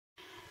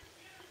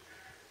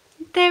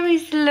There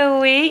is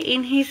Louis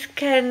in his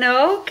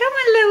kennel. Come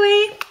on,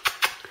 Louis.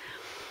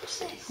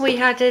 We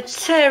had a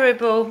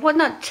terrible, well,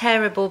 not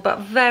terrible, but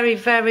very,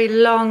 very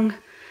long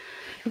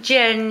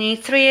journey.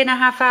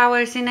 3.5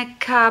 hours in a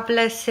car,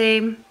 bless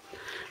him.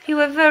 You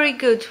were very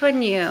good,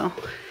 weren't you?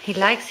 He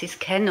likes his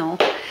kennel.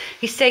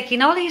 He's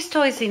taking all his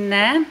toys in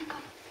there.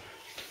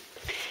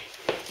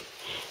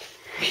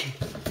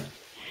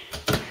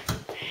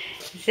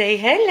 Say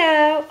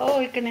hello. Oh,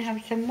 we're gonna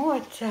have some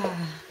water.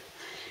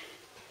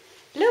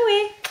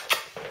 Louis.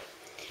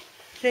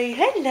 Say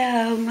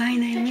hello. My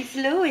name is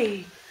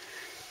Louis.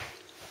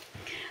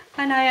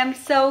 And I am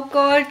so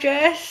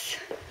gorgeous.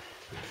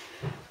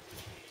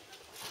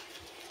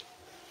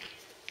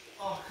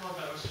 Oh God,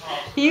 that was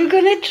hard. You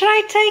gonna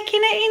try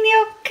taking it in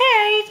your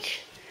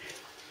cage?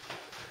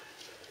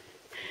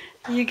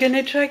 You're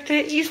gonna try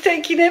to... He's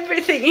taking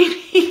everything in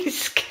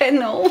his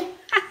kennel.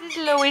 This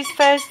is Louis'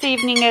 first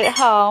evening at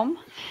home.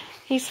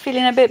 He's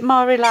feeling a bit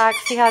more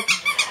relaxed. He had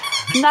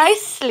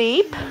nice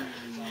sleep.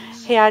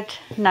 He had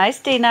nice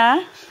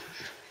dinner.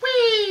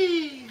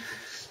 Whee!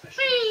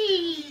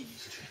 Whee!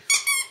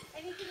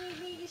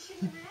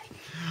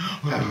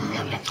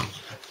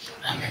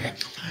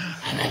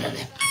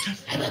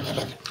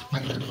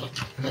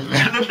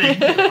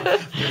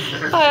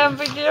 I am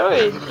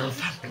doing.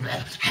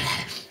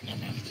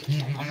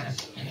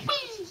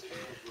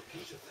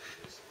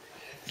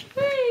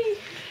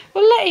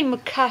 Well, let him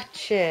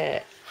catch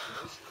it.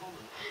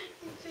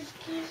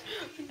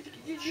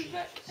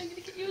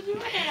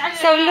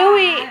 So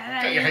Louis,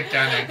 Get your head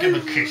down there, give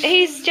him a kiss.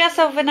 he's just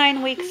over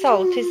 9 weeks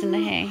old, isn't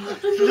he?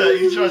 Look,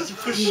 he tries to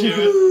push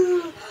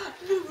you.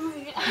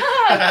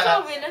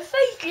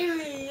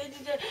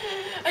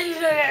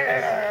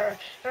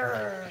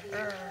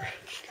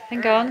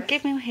 Hang on,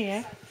 give him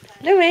here.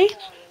 Louis?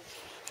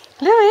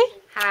 Louis?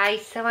 Hi,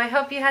 so I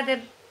hope you had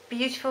a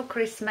beautiful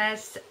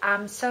Christmas.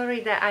 I'm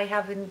sorry that I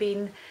haven't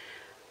been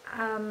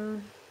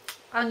on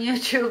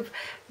YouTube,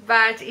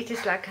 but it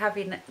is like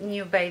having a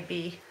new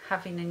baby,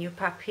 having a new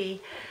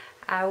puppy.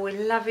 I will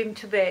love him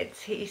to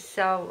bits. He is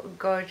so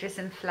gorgeous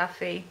and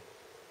fluffy.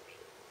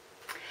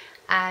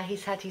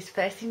 He's had his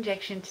first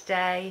injection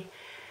today,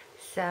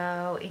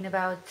 so in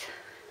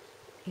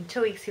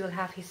 2 weeks he will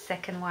have his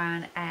second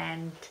one,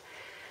 and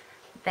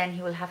then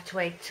he will have to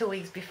wait 2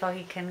 weeks before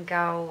he can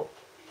go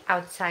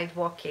outside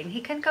walking.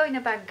 He can go in the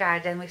back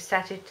garden. We've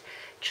started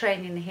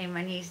training him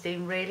and he's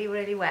doing really,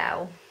 really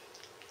well.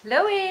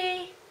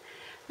 Louis!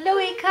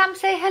 Louis, come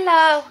say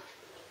hello.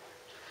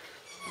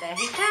 There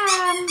he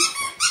comes.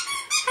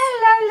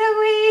 Hello,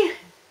 Louis.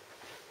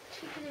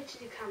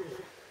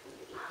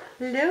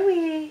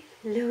 Louis,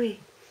 Louis,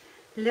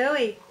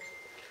 Louis,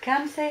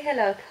 come say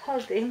hello.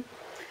 Hold him.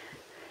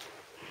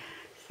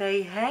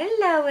 Say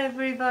hello,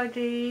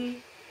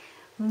 everybody.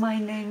 My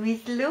name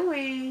is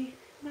Louis.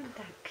 Not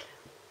that close.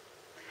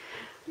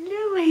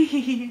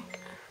 Louis.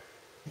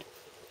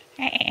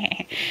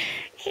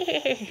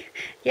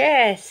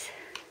 Yes.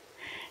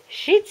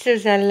 Shih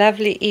Tzus are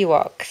lovely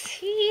Ewoks.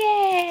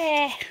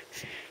 Yeah.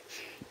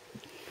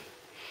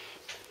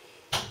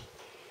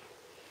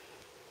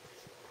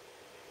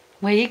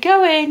 Where you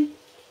going?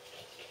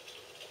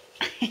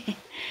 He's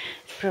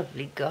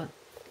probably gone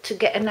to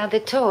get another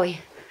toy.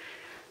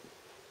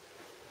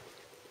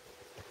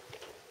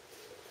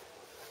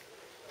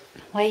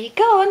 Where you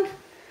gone?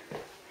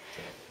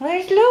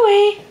 Where's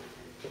Louis?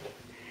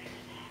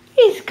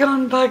 He's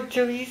gone back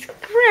to his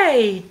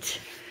crate.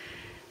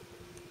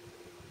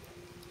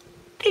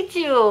 Did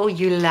you? Oh,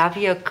 you love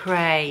your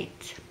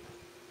crate.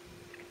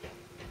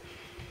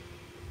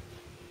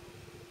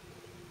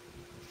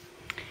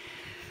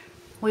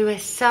 We were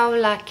so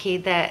lucky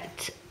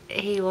that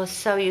he was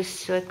so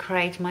used to a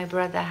crate. My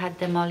brother had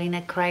them all in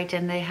a crate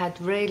and they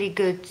had really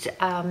good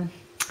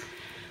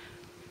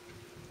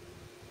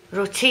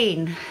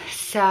routine.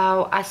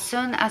 So as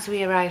soon as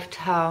we arrived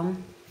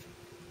home,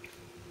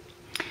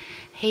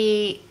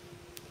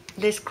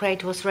 this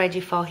crate was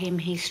ready for him.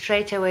 He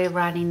straight away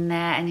ran in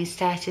there and he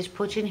started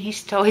putting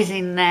his toys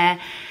in there.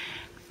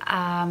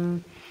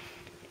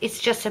 It's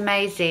just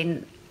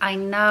amazing. I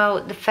know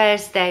the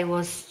first day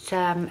was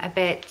a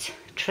bit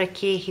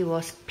tricky. He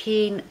was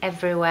peeing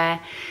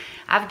everywhere.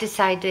 I've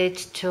decided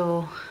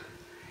to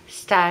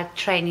start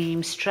training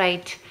him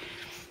straight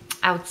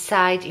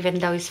outside, even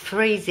though it's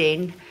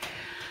freezing.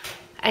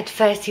 At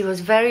first he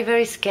was very,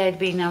 very scared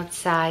being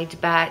outside,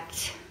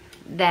 but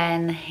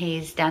then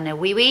he's done a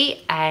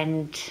wee-wee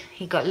and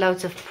he got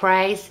loads of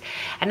praise,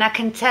 and I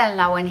can tell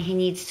now when he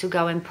needs to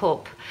go and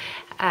poop,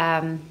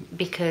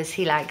 because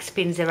he like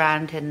spins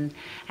around and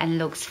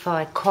looks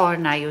for a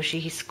corner.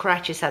 Usually he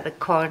scratches at the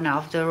corner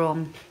of the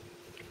room.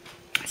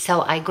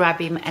 So I grab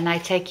him and I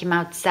take him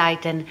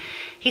outside, and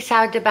he's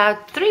had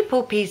about 3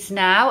 poopies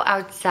now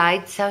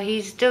outside, so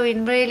he's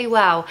doing really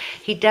well.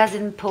 He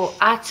doesn't poo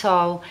at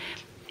all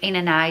in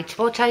a night.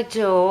 What I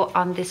do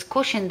on this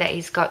cushion that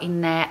he's got in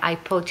there, I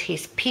put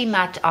his pee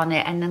mat on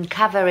it and then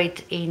cover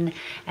it in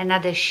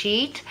another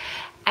sheet,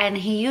 and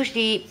he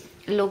usually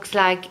looks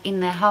like in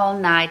the whole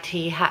night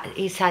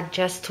he's had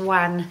just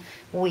 1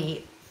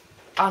 wee.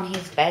 on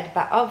his bed,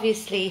 but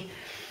obviously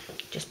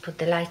just put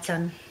the lights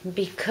on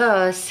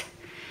because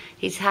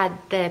he's had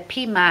the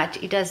pee mat,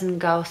 it doesn't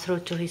go through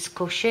to his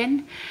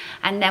cushion,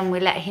 and then we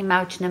let him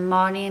out in the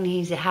morning.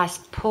 He has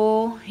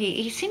paw.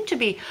 He seemed to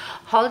be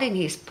holding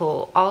his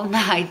paw all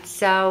night.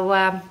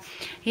 So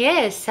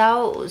yeah,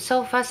 so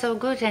far so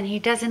good, and he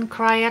doesn't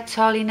cry at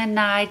all in the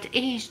night.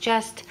 He's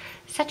just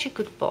such a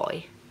good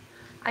boy.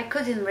 I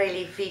couldn't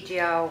really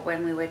video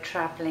when we were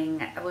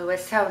traveling. We were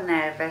so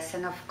nervous,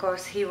 and of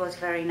course he was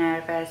very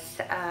nervous.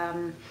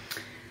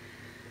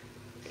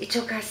 It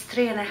took us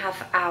 3.5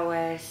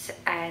 hours,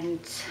 and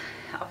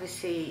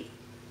obviously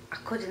I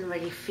couldn't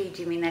really feed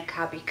him in a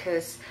car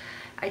because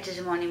I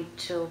didn't want him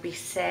to be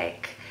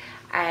sick,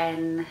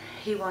 and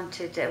he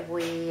wanted a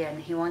wee and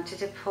he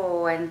wanted a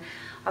paw, and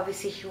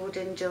obviously he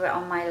wouldn't do it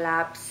on my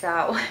lap,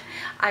 so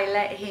I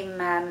let him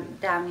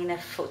down in a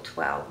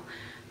footwell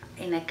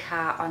in a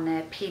car on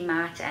a pee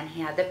mat, and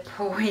he had a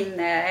paw in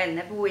there and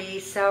a wee.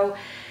 So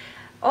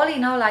all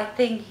in all, I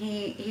think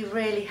he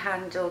really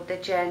handled the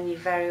journey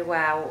very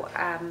well,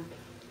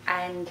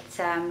 and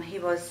he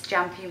was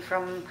jumping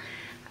from,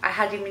 I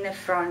had him in the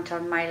front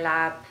on my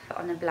lap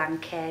on a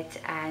blanket,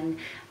 and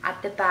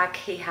at the back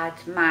he had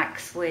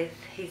Max with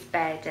his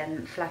bed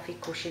and fluffy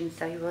cushions,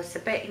 so he was a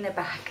bit in the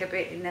back, a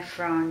bit in the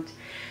front.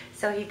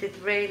 So he did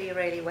really,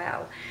 really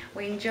well.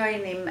 We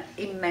enjoyed him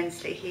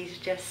immensely. He's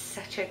just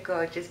such a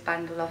gorgeous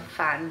bundle of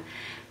fun,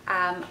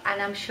 and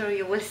I'm sure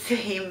you will see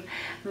him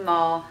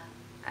more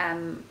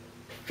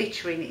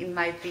featuring in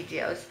my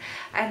videos,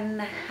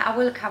 and I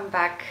will come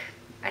back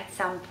at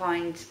some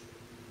point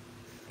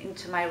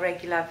into my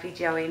regular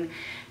videoing.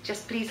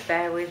 Just please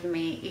bear with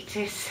me. It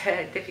is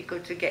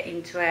difficult to get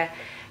into a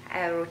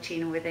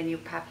routine with a new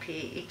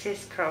puppy. It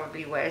is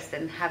probably worse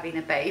than having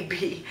a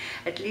baby.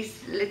 At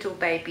least little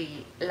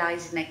baby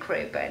lies in a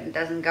crib and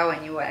doesn't go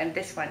anywhere, and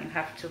this one you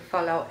have to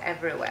follow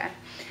everywhere.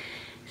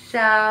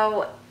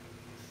 So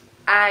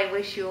I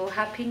wish you all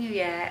Happy New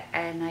Year,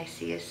 and I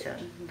see you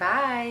soon.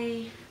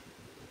 Bye.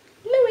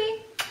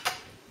 Louie.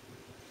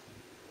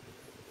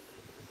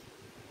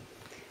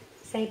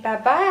 Say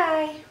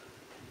bye-bye.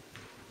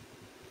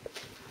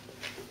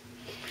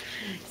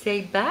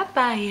 Say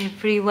bye-bye,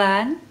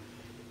 everyone.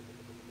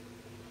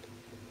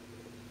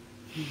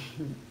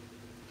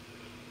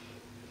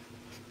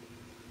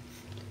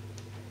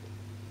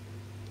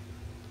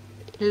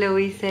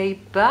 Louie, say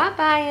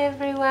bye-bye,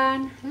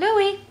 everyone.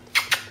 Louie.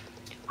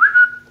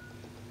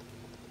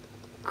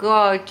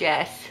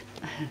 Gorgeous.